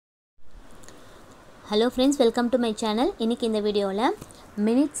Hello friends, welcome to my channel. இன்னைக்கு இந்த வீடியோல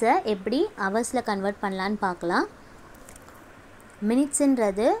minutes எப்படி hours ல convert பண்ணலாம்னு பார்க்கலாம். Minutes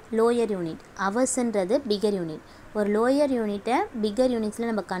ன்றது lower unit, hours ன்றது bigger unit. ஒரு lower unit bigger unitsல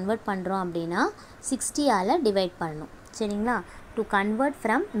நம்ம convert பண்றோம் அப்படினா 60 ஆல divide பண்ணனும். சரிங்களா? To convert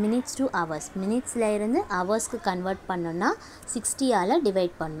from minutes to hours. Minutes ல இருந்து hours க்கு convert பண்ணனும்னா 60 ஆல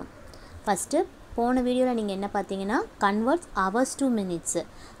divide பண்ணனும். First போன வீடியோல நீங்க என்ன பாத்தீங்கன்னா converts hours to minutes.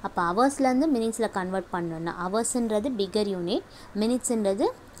 அப்ப hoursல இருந்து minutesல convert பண்ணனும்னா hoursன்றது bigger unit, minutesன்றது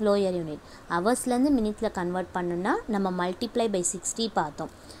lower unit. hoursல இருந்து minutesல convert பண்ணனும்னா நம்ம multiply by 60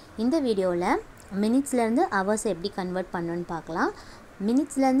 பார்த்தோம். இந்த வீடியோல minutesல இருந்து hours எப்படி convert பண்ணனும்னு பார்க்கலாம்.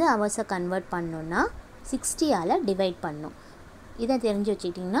 minutesல இருந்து hours convert பண்ணனும்னா 60 ஆல divide பண்ணனும். இத தெரிஞ்சு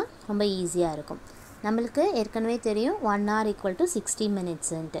வச்சிட்டீங்கன்னா ரொம்ப ஈஸியா இருக்கும். நமக்கு ஏற்கனவே தெரியும் 1 hour equal to 60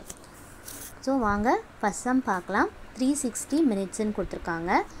 minutes ன்ட்டு. So வாங்க first sum பார்க்கலாம். 360 minutes ன்னு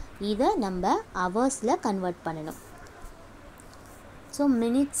கொடுத்திருக்காங்க. இத நம்ம hours ல convert பண்ணனும். So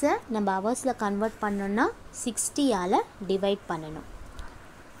minutes நம்ம hours ல convert பண்ணனும்னா 60 ஆல divide பண்ணனும்.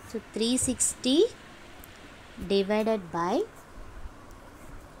 So 360 divided by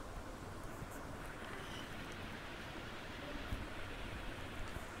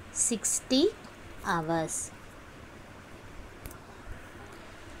 60 hours.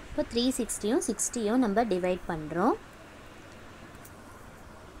 இப்போ 360யும் 60யும் நம்ம டிவைட் பண்றோம்.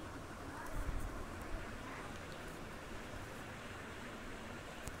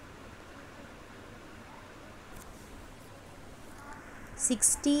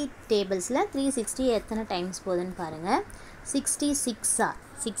 சிக்ஸ்டி டேபிள்ஸ்ல 360 எத்தனை டைம்ஸ் போகுதுன்னு பாருங்க. 66 ஆர்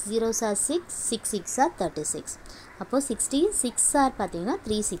 6 zeros are 6, 6 6 are 36. அப்போ 66 ஆர் பாத்தீங்கன்னா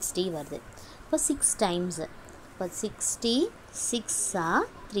 360 வருது. இப்போ 6 டைம்ஸ். இப்போ 60 6 are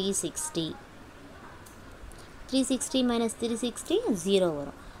 360. 360 minus 360 0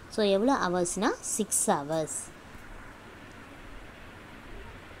 வரும். So எவ்வளவு ஹவர்ஸ்னா 6 hours.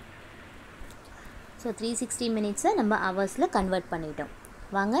 So 360 minutes நம்ம ஹவர்ஸ்ல கன்வர்ட் பண்ணிட்டோம்.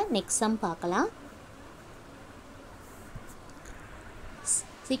 வாங்க நெக்ஸ்ட் சம் பார்க்கலாம்.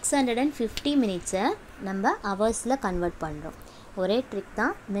 650 minutes நம்ம ஹவர்ஸ்ல கன்வர்ட் பண்றோம். ஒரே ட்ரிக்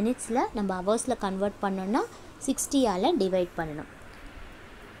தான். மினிட்ஸ்ல நம்ம ஹவர்ஸ்ல கன்வர்ட் பண்ணனும்னா 60 ஆல டிவைட் பண்ணனும்.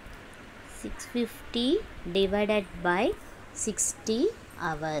 650 divided by 60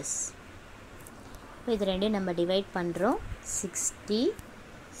 hours. இப்போ இது ரெண்டையும் நம்ம டிவைட் பண்றோம். 60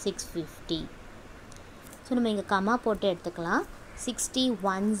 650. சோ நம்ம இங்க கமா போட்டு எடுத்துக்கலாம். 60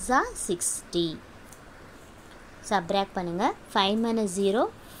 ones are 60. சப்ட்ராக்ட் பண்ணுங்க. 5 minus 0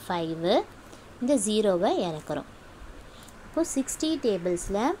 5. இந்த 0வை இறக்குறோம். இப்போ 60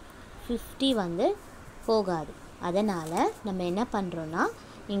 டேபிள்ஸ்ல 50 வந்து போகாது. அதனால நம்ம என்ன பண்றோம்னா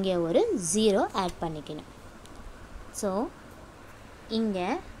இங்க ஒரு 0 ஆட் பண்ணிக்கணும். சோ இங்க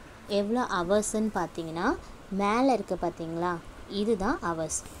எவ்வளவு ஹவர்ஸ் ன்னு பாத்தீங்கன்னா மேல இருக்கு பாத்தீங்களா? இதுதான்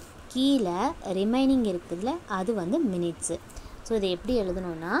ஹவர்ஸ். கீழ ரிமைனிங் இருக்குதுல அது வந்து மினிட்ஸ். சோ இத எப்படி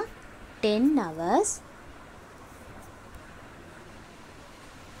எழுதணும்னா 10 hours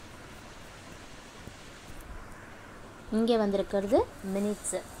இங்க வந்திருக்கிறது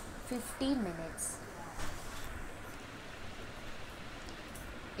மினிட்ஸ் 50 minutes.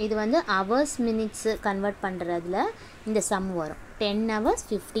 இது வந்து hours minutes கன்வர்ட் பண்றதுல இந்த சம் வரும். 10 hours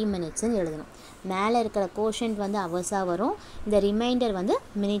 50 minutes ன்னு எழுதணும். மேலே இருக்கிற கோஷன்ட் வந்து hours ஆ வரும். இந்த ரிமைண்டர் வந்து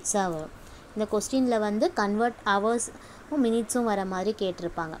minutes ஆ வரும். இந்த क्वेश्चनல வந்து convert hours minutes வர மாதிரி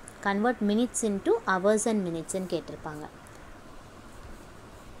கேட்டிருப்பாங்க. convert minutes into hours and minutes ன்னு கேட்டிருப்பாங்க.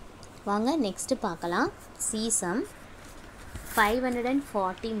 வாங்க நெக்ஸ்ட் பார்க்கலாம். C sum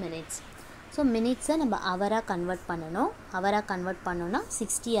 540 minutes. So minutes நம்ம hour கன்வர்ட் பண்ணனும். hour கன்வர்ட் பண்ணனும்னா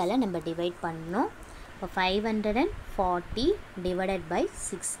 60 ஆல நம்ம டிவைட் பண்ணனும். அப்ப 540 divided by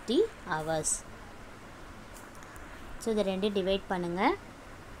 60 hours. So இத ரெண்டு டிவைட் பண்ணுங்க.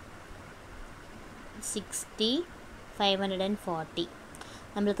 60 540.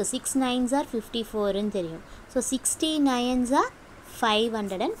 நமக்கு 6 9s are 54 ன்னு தெரியும். So 60 9s are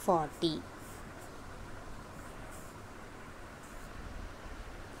 540.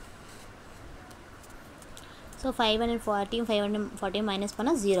 So 540 540 minus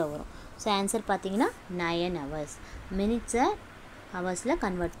பண்ணா 0 வரும். So answer பாத்தீங்கன்னா 9 hours. minutes ஹவர்ஸ்ல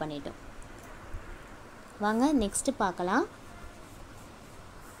கன்வர்ட் பண்ணிட்டோம். வாங்க நெக்ஸ்ட் பார்க்கலாம்.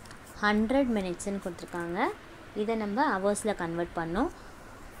 100 minutes ன்னு கொடுத்திருக்காங்க. இத நம்ம ஹவர்ஸ்ல கன்வர்ட் பண்ணோம்.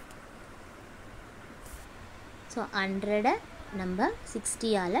 So 100 நம்ம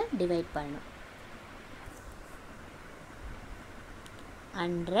 60 ஆல டிவைட் பண்ணனும்.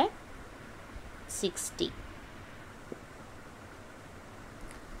 100 60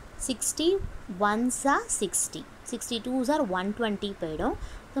 60 ones are 60, 62s are 120 போய்டும்.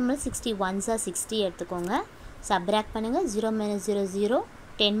 நம்ம 60 1s are 60 எடுத்துக்கோங்க. சப்ராக்ட் பண்ணுங்கள். 0 minus 0 0,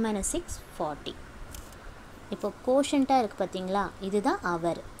 10 minus 6 40. இப்போ கோஷன்ட்டாக இருக்குது பார்த்தீங்களா, இதுதான்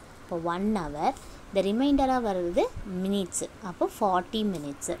ஹவர். இப்போ 1 hour, இந்த ரிமைண்டராக வருது மினிட்ஸு, அப்போ 40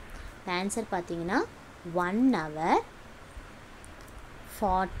 minutes. ஆன்சர் பார்த்தீங்கன்னா 1 hour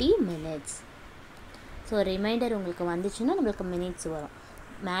 40 minutes. ஸோ ரிமைண்டர் உங்களுக்கு வந்துச்சுன்னா நம்மளுக்கு மினிட்ஸ் வரும்.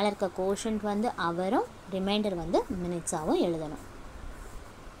 மேலே இருக்க கோஷன்ட் வந்து ஹவரும் ரிமைண்டர் வந்து மினிட்ஸாகவும் எழுதணும்.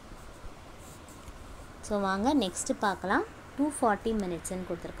 ஸோ வாங்க நெக்ஸ்ட்டு பார்க்கலாம். 240 minutesன்னு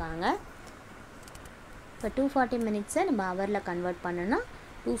கொடுத்துருக்காங்க. இப்போ 240 minutesை நம்ம ஹவரில் கன்வெர்ட் பண்ணோன்னா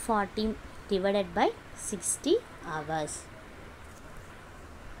 240 divided by 60 hours.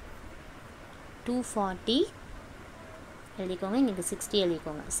 240 எழுதிக்கோங்க, இன்றைக்கி 60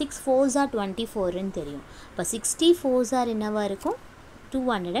 எழுதிக்கோங்க. 6 4s are 24ன்னு தெரியும். இப்போ 60 4s are என்னவாக இருக்கும்,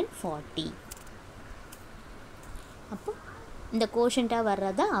 240. அப்போ இந்த கோஷன்ட்டாக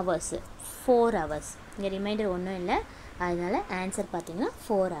வர்றதா ஹவர்ஸு, 4 hours. இங்கே ரிமைண்டர் ஒன்றும் இல்லை, அதனால் ஆன்சர் பார்த்திங்கன்னா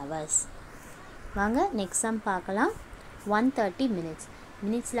 4 hours. வாங்க நெக்ஸ்ட் சம் பார்க்கலாம். 130 minutes.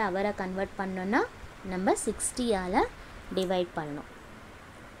 மினிட்ஸில் ஹவரை கன்வெர்ட் பண்ணோன்னா நம்ம 60ஆல் டிவைட் பண்ணணும்.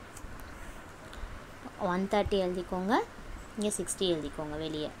 130 எழுதிக்கோங்க, இங்கே 60 எழுதிக்கோங்க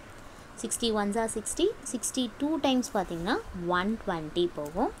வெளியே. 60 1s are 60, 62 டைம்ஸ் பார்த்திங்கன்னா 120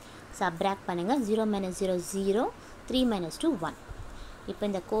 போகும். சப்ராக்ட் பண்ணுங்கள். 0 minus 0 0, 3 minus 2 1. இப்போ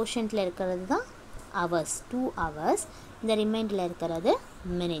இந்த கோஷன்ட்டில் இருக்கிறது தான் ஹவர்ஸ், 2 hours. இந்த ரிமைண்டரில் இருக்கிறது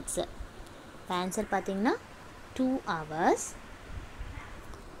மினிட்ஸு. இப்போ ஆன்சர் பார்த்திங்கன்னா 2 hours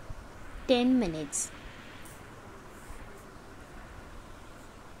 10 minutes.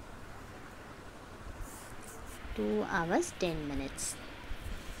 Two hours 10 minutes.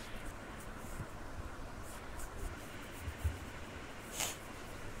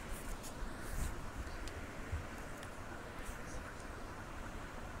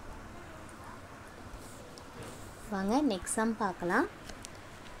 வாங்க நெக்ஸ்ட் சம் பார்க்கலாம்.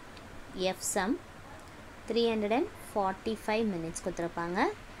 எஃப் சம் 345 minutes கொடுத்துருப்பாங்க.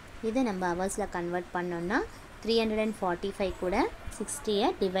 இதை நம்ம ஹவர்ஸில் கன்வெர்ட் பண்ணோன்னா 345 கூட 60யை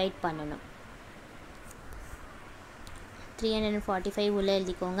டிவைட் பண்ணணும். 345 உள்ளே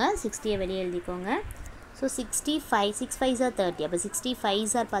எழுதிக்கோங்க, 60யை வெளியே எழுதிக்கோங்க. So 65 6 5s are 30. அப்போ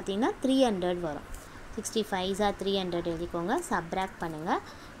 65s are பார்த்தீங்கன்னா 300 வரும். 65s are 300 எழுதிக்கோங்க. சப்ராக்ட் பண்ணுங்கள்.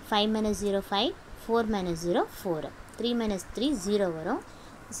 5 minus 0 5, 4 minus 0 4, 3 minus 3 0 வரும்.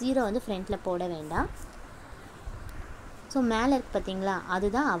 0 வந்து ஃப்ரண்ட்டில் போட வேண்டாம். ஸோ மேலே இருக்குது பார்த்தீங்களா,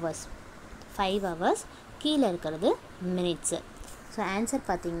 அதுதான் ஹவர்ஸ், 5 hours. கீழே இருக்கிறது மினிட்ஸு. ஸோ ஆன்சர்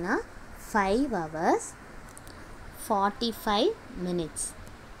பார்த்திங்கன்னா 5 hours 45 minutes.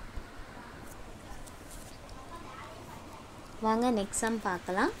 வாங்க நெக்ஸ்ட் சம்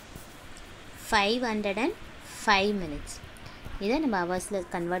பார்க்கலாம். 505 minutes. இதை நம்ம ஹவர்ஸில்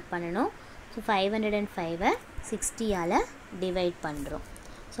கன்வெர்ட் பண்ணணும். ஸோ 505ஐ 60ஆல் டிவைட் பண்ணுறோம்.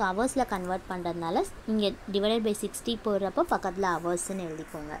 ஸோ ஹவர்ஸில் கன்வெர்ட் பண்ணுறதுனால இங்கே டிவைடட் பை 60 போடுறப்போ பக்கத்தில் ஹவர்ஸ்ன்னு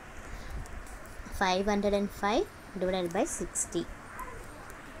எழுதிக்கோங்க. 505 divided by 60.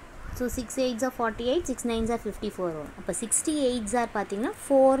 So 6 8s are 48, 6 9s are 54 வரும். அப்போ 68s are பார்த்திங்கன்னா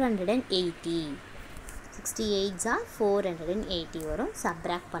 480. 68s are 480 வரும்.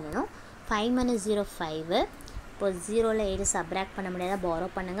 சப்ராக்ட் பண்ணணும். 5 minus 0 5. இப்போ 0ல் 7 சப்ராக்ட் பண்ண முடியாத பாரோ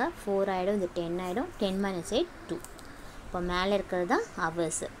பண்ணுங்கள். 4 ஆகிடும், இது 10 ஆகிடும். 10 minus 8 2. இப்போ மேலே இருக்கிறது தான்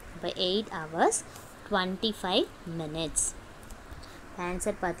ஹவர்ஸு. இப்போ 8 hours 25 minutes.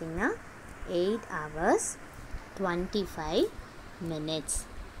 ஆன்சர் பார்த்திங்கன்னா 8 hours 25 minutes.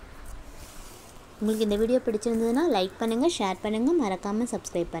 உங்களுக்கு இந்த வீடியோ பிடிச்சிருந்ததுன்னா லைக் பண்ணுங்கள், ஷேர் பண்ணுங்கள், மறக்காமல்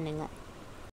சப்ஸ்கிரைப் பண்ணுங்கள்.